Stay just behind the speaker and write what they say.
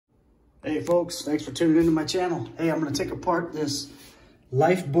Hey folks, thanks for tuning into my channel. Hey, I'm gonna take apart this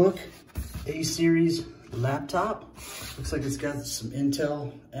Lifebook A-series laptop. Looks like it's got some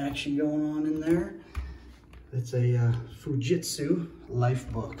Intel action going on in there. It's a Fujitsu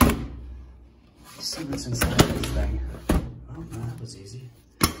Lifebook. Let's see what's inside this thing. Oh, no, that was easy.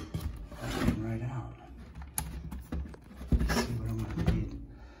 That came right out. Let's see what I'm gonna need.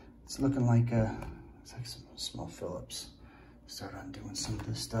 It's looking like it's like some small Phillips. Start undoing some of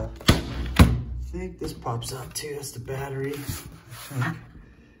this stuff. I think this pops out too. That's the battery, I think.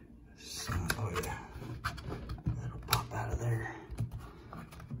 So, oh yeah, that'll pop out of there.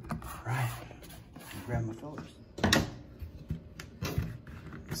 All right, grab my Phillips.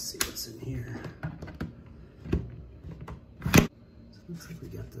 Let's see what's in here. So it looks like we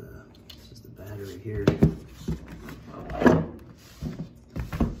got this is the battery here.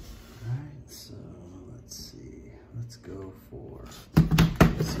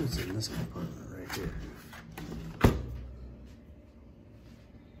 Let's see what's in this compartment right here.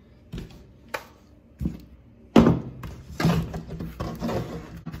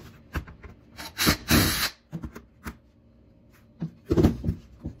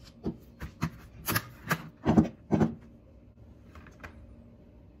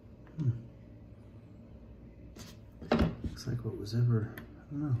 Looks like what was ever, I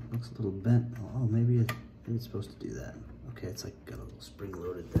don't know, looks a little bent. Oh, maybe it's supposed to do that. Okay, it's like got a little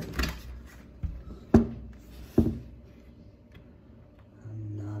spring-loaded thing. I'm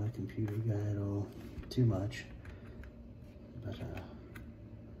not a computer guy at all, too much. But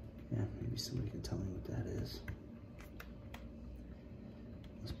yeah, maybe somebody can tell me what that is.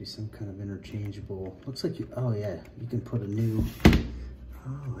 Must be some kind of interchangeable. Looks like oh yeah, you can put a new,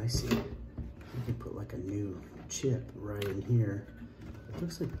 oh I see. You can put like a new chip right in here. It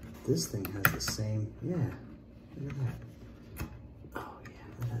looks like this thing has the same, yeah, look at that. Oh yeah,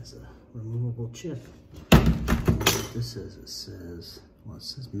 that has a removable chip. What this is, it says, well, it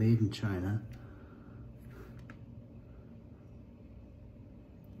says made in China.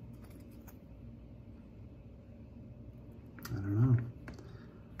 I don't know.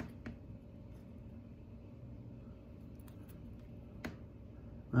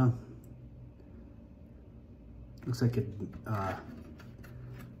 Well, looks like it, looks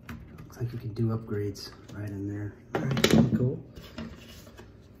like you can do upgrades right in there. All right, cool.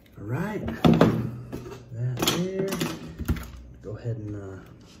 All right, that there. Go ahead and there's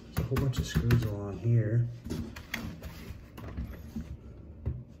a whole bunch of screws along here.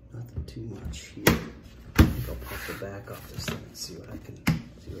 Nothing too much here. I think I'll pop the back off this thing and see what I can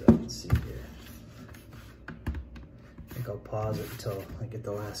see here. I think I'll pause it until I get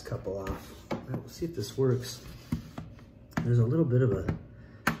the last couple off. All right, we'll see if this works. There's a little bit of a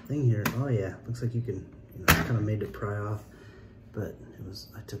thing here. Oh yeah, looks like you can, kind of made it pry off, but it was,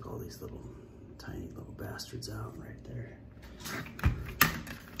 I took all these little, tiny little bastards out right there.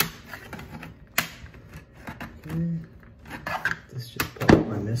 Okay, this just popped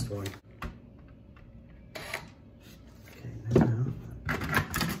up, I missed one. Okay, now,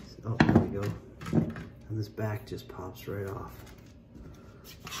 oh, there we go. And this back just pops right off.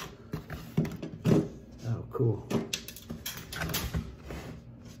 Oh, cool.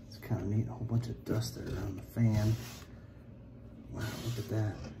 Kind of neat, a whole bunch of dust there around the fan. Wow, look at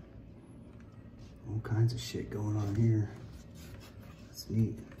that. All kinds of shit going on here. That's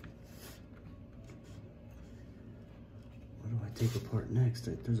neat. What do I take apart next?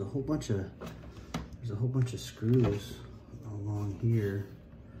 There's a whole bunch of screws along here.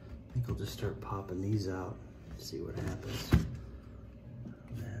 I think I'll just start popping these out, see what happens.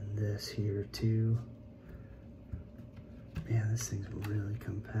 And this here too. Man, this thing's really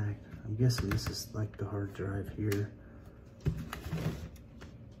compact. I'm guessing this is like the hard drive here.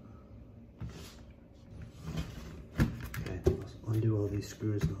 Okay, I'll undo all these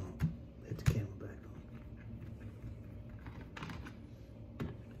screws and I'll hit the camera back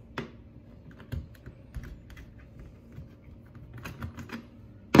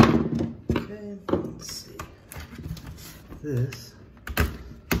on. Okay, let's see. This.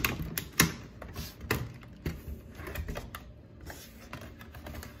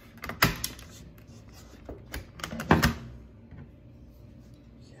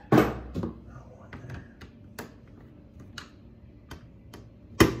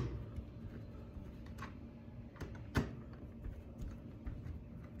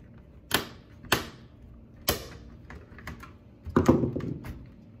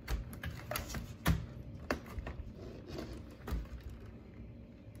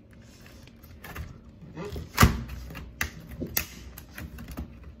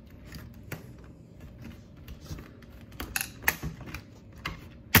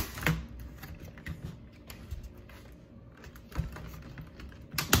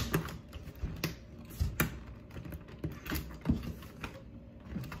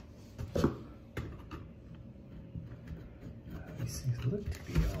 look to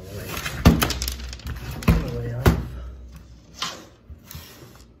be all the way off.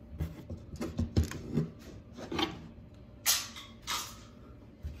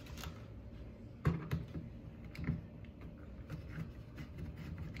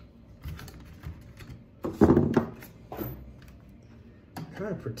 Try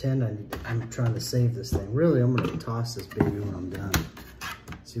to pretend I'm trying to save this thing. Really, I'm going to toss this baby when I'm done.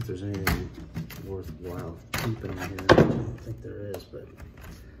 See if there's anything worthwhile keeping in here. I don't think there is, but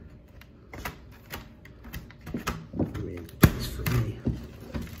I mean, it's for me.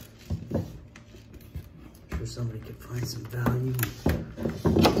 I'm sure somebody could find some value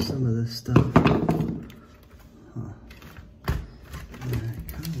in some of this stuff. Huh. Yeah, it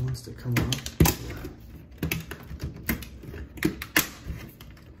kind of wants to come off.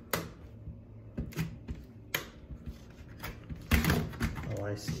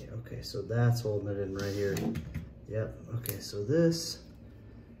 I see. Okay, so that's holding it in right here. Yep. Okay, so this,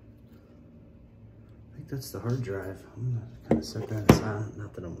 I think that's the hard drive. I'm gonna kind of set that aside.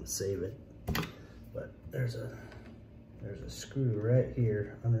 Not that I'm gonna save it, but there's a screw right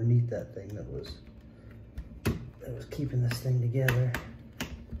here underneath that thing that was keeping this thing together. I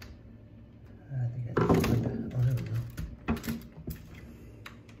think I need to find it. Oh, there we go.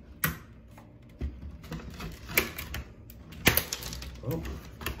 Oh,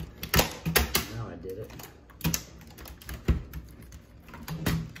 now I did it.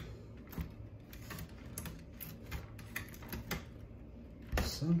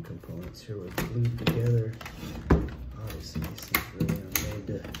 Some components here were glued together. Obviously, these things really aren't made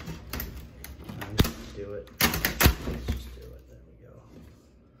to do it. Let's just do it. There we go.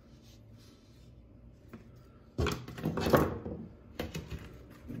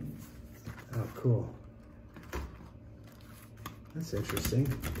 Oh, cool. That's interesting.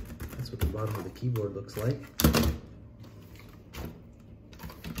 That's what the bottom of the keyboard looks like.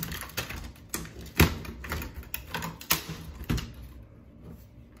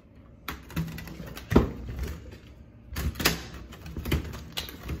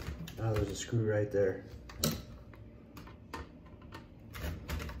 Oh, there's a screw right there.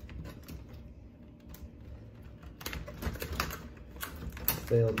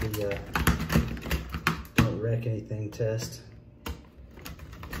 Failed the don't wreck anything test.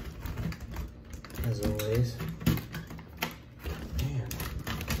 As always. Man.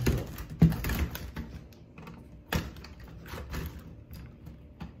 Put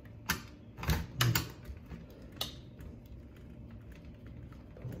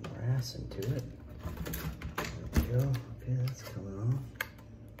a little more ass into it. There we go. Okay, that's coming off.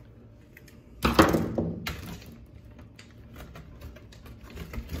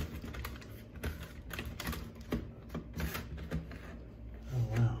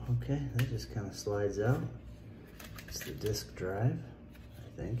 Okay, that just kind of slides out. It's the disk drive, I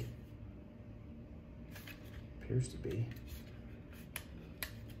think. Appears to be.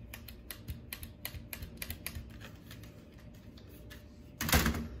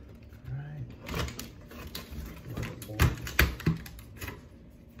 Alright.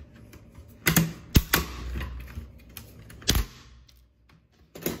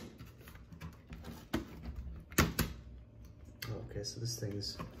 Okay, so this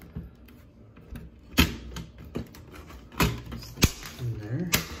thing's in there.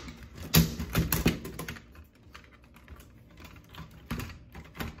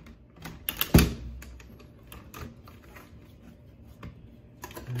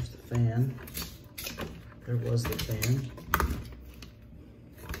 There's the fan. There was the fan.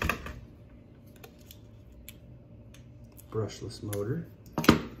 Brushless motor.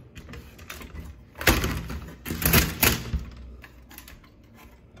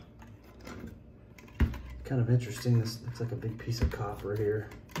 Kind of interesting. This looks like a big piece of copper here.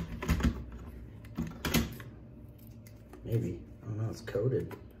 Maybe. I don't know. It's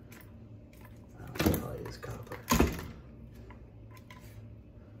coated. Oh, it probably is copper.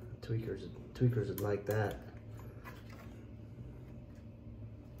 Tweakers would like that.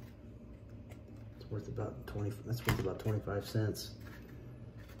 It's worth about 20. That's worth about 25 cents.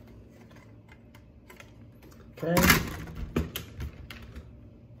 Okay.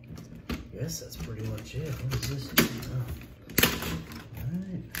 Guess that's pretty much it. What is this? Oh.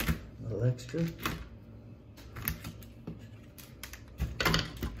 Alright, a little extra.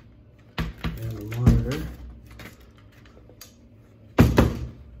 And the monitor.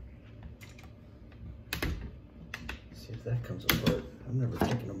 See if that comes apart. I've never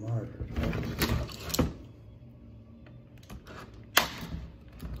taken a monitor apart.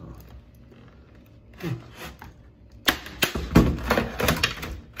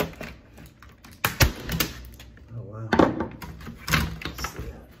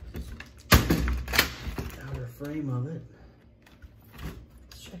 frame of it.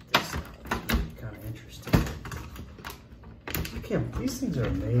 Let's check this out. Kind of interesting. These things are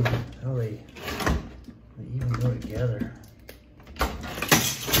amazing. How they even go together.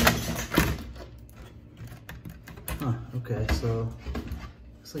 Huh, okay, so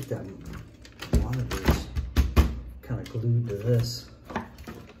looks like that monitor's kind of glued to this.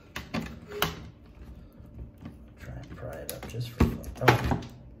 Try and pry it up just for fun. Oh,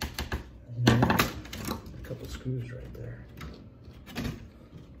 you know what? A couple screws right there.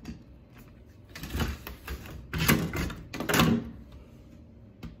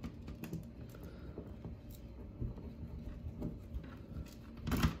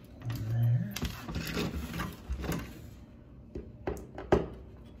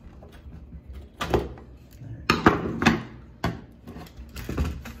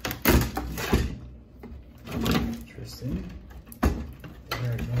 Interesting.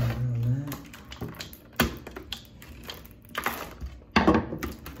 There, going on that.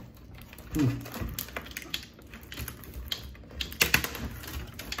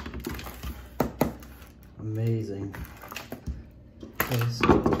 Amazing. Okay, so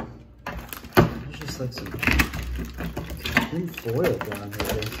there's just like some thin foil down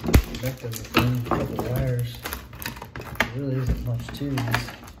here. Connecting the thing, a couple wires. There really isn't much to these,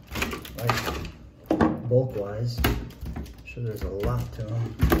 like bulk wise. I'm sure there's a lot to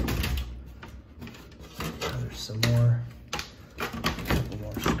them. There's some more, a couple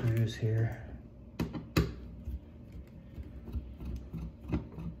more screws here.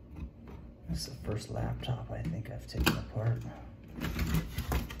 This is the first laptop I think I've taken apart.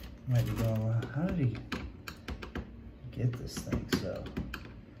 Might be going, well, how did he get this thing? So,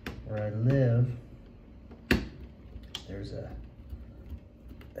 where I live, there's a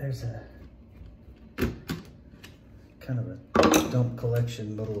kind of a dump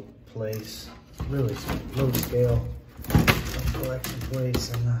collection little place. Really low scale dump collection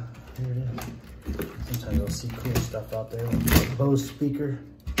place, and here it is. Sometimes I'll see cool stuff out there, like a Bose speaker.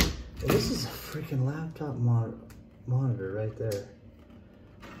 Well, this is a freaking laptop monitor right there.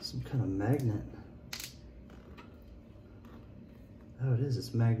 Some kind of magnet. Oh, it is.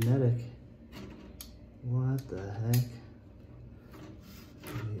 It's magnetic. What the heck?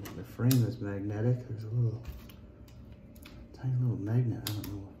 The frame is magnetic. There's a little tiny little magnet. I don't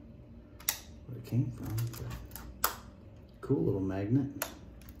know where it came from, but cool little magnet.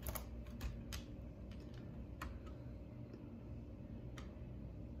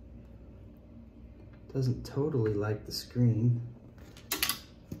 Doesn't totally like the screen.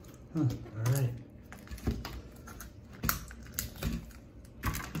 Huh, all right.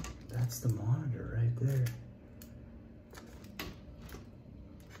 That's the monitor right there.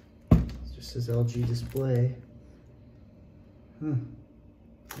 It just says LG display. Huh.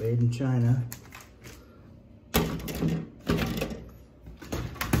 Made in China. All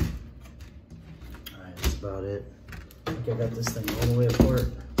right, that's about it. I think I got this thing all the way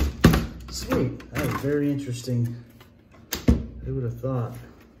apart. Sweet, that was very interesting. Who would have thought?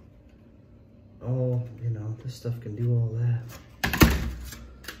 Oh, you know, this stuff can do all that.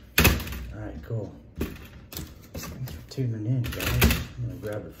 All right, cool. Thanks for tuning in, guys. I'm gonna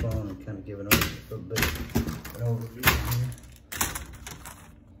grab the phone and kind of give it a little bit of an overview here.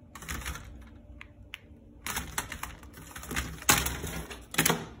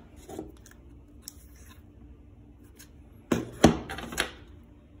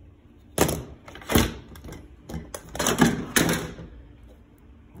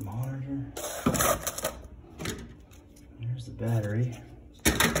 There's the battery.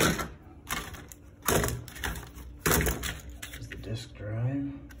 There's the disk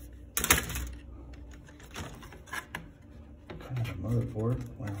drive. Kind of a motherboard.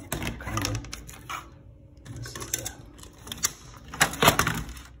 Well, kind of. This is the...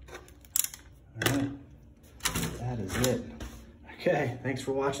 Alright. That is it. Okay, thanks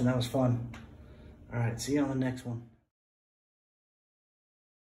for watching. That was fun. Alright, see you on the next one.